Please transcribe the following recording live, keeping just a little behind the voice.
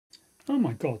Oh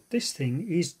my god, this thing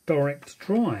is direct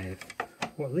drive,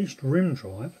 or at least rim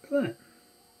drive. Look at that.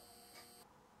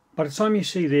 By the time you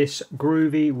see this,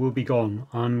 Groovy will be gone.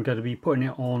 I'm going to be putting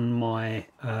it on my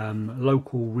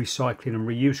local recycling and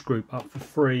reuse group up for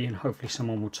free, and hopefully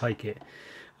someone will take it.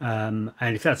 And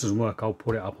if that doesn't work, I'll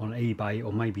put it up on eBay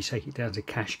or maybe take it down to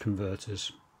cash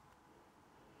converters.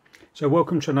 So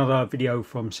welcome to another video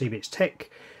from CBits Tech.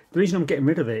 The reason I'm getting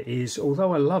rid of it is,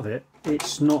 although I love it,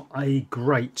 it's not a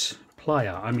great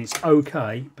player. I mean, it's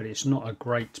okay, but it's not a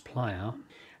great player.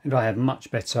 And I have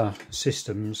much better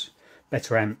systems,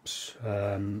 better amps.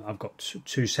 I've got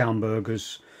two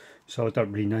Soundburgers, so I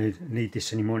don't really need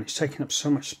this anymore. And it's taking up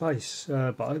so much space,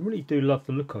 but I really do love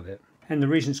the look of it. And the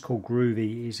reason it's called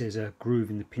Groovy is there's a groove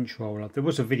in the pinch roller. There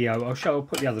was a video, I'll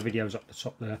put the other videos up the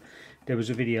top there. There was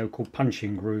a video called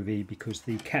Punching Groovy because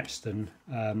the capstan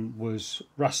was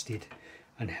rusted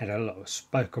and had a lot of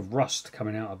spoke of rust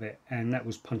coming out of it, and that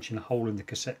was punching a hole in the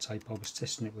cassette tape I was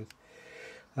testing it with.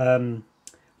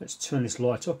 Let's turn this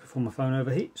light off before my phone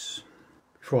overheats.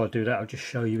 Before I do that, I'll just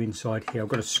show you inside here. I've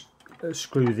got to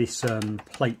screw this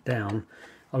plate down.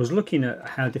 I was looking at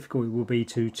how difficult it will be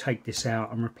to take this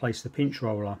out and replace the pinch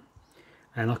roller,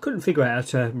 and I couldn't figure out how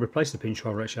to replace the pinch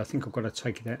roller. Actually, I think I've got to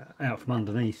take it out from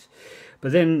underneath.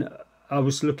 But then I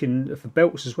was looking for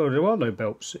belts as well. There are no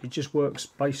belts. It just works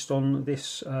based on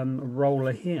this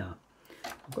roller here.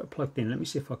 I've got it plugged in. Let me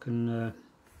see if I can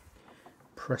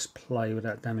press play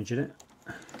without damaging it.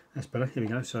 That's better. Here we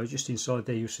go. So just inside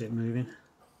there, you'll see it moving.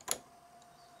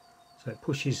 So it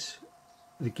pushes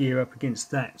the gear up against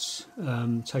that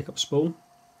take-up spool,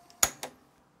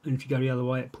 and if you go the other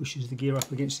way, it pushes the gear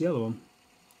up against the other one.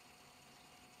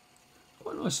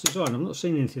 Quite a nice design. I've not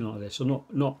seen anything like this, or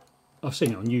not. I've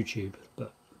seen it on YouTube,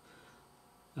 but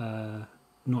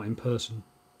not in person.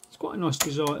 It's quite a nice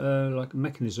design, like a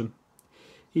mechanism.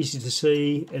 Easy to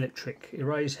see, electric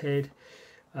erase head.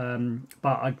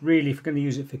 But I'd really, if I'm going to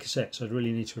use it for cassettes, I'd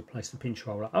really need to replace the pinch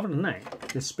roller. Other than that,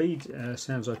 the speed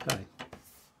sounds okay.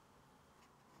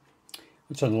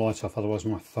 I'll turn the light off, otherwise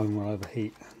my phone will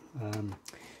overheat. So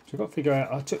I've got to figure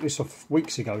out, I took this off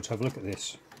weeks ago to have a look at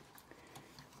this,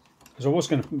 because I was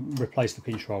going to replace the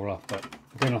pinch roller, but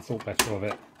then I thought better of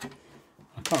it.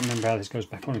 I can't remember how this goes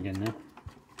back on again now.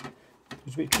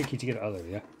 It's a bit tricky to get it out of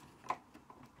here.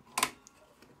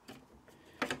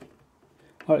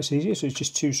 Oh, it's easier, so it's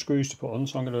just two screws to put on,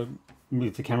 so I'm going to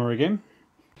move the camera again.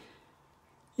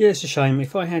 Yeah, it's a shame.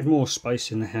 If I had more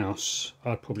space in the house,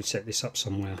 I'd probably set this up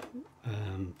somewhere.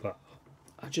 But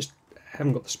I just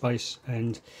haven't got the space,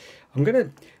 and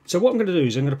so what I'm going to do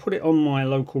is I'm going to put it on my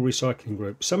local recycling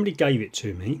group. Somebody gave it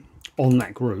to me on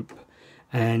that group,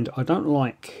 and I don't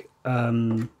like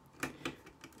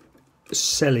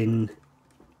selling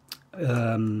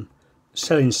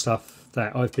stuff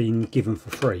that I've been given for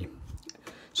free.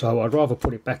 So I'd rather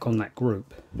put it back on that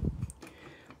group,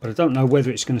 but I don't know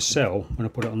whether it's going to sell when I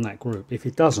put it on that group. If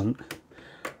it doesn't,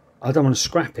 I don't want to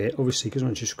scrap it, obviously, because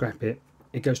once you scrap it,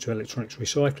 it goes to electronics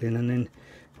recycling and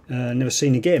then never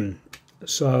seen again.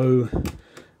 So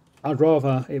I'd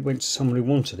rather it went to someone who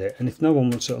wanted it, and if no one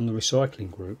wants it on the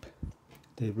recycling group,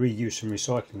 the reuse and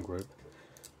recycling group,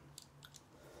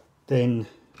 then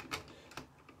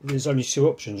there's only two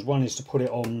options. One is to put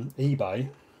it on eBay,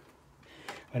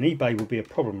 and eBay will be a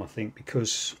problem, I think,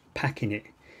 because packing it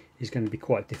is going to be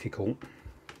quite difficult.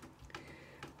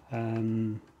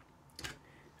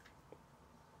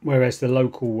 Whereas the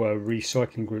local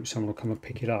recycling group, someone will come and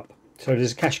pick it up. So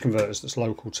there's a cash converters that's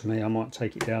local to me. I might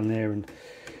take it down there and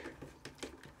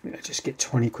just get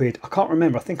 20 quid. I can't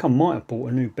remember. I think I might have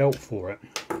bought a new belt for it.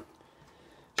 So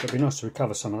it'd be nice to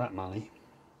recover some of that money.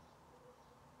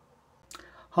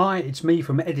 Hi, it's me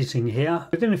from editing here.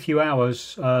 Within a few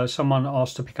hours, someone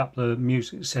asked to pick up the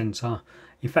music centre.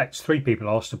 In fact, 3 people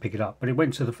asked to pick it up, but it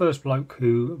went to the first bloke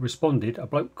who responded, a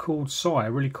bloke called Si, a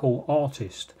really cool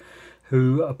artist,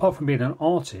 who, apart from being an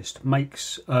artist,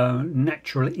 makes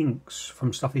natural inks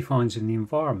from stuff he finds in the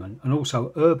environment, and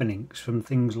also urban inks from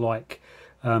things like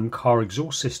car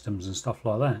exhaust systems and stuff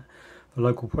like that for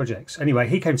local projects. Anyway,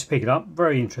 he came to pick it up.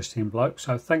 Very interesting bloke,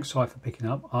 so thanks Si for picking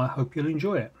up. I hope you'll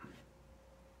enjoy it.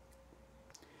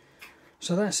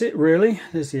 So that's it really.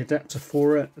 There's the adapter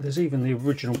for it. There's even the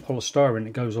original polystyrene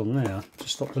that goes on there to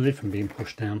stop the lid from being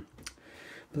pushed down.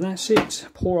 But that's it.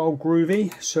 Poor old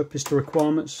Groovy, surplus to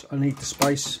requirements. I need the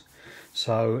space,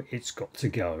 so it's got to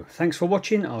go. Thanks for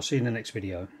watching. I'll see you in the next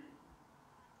video.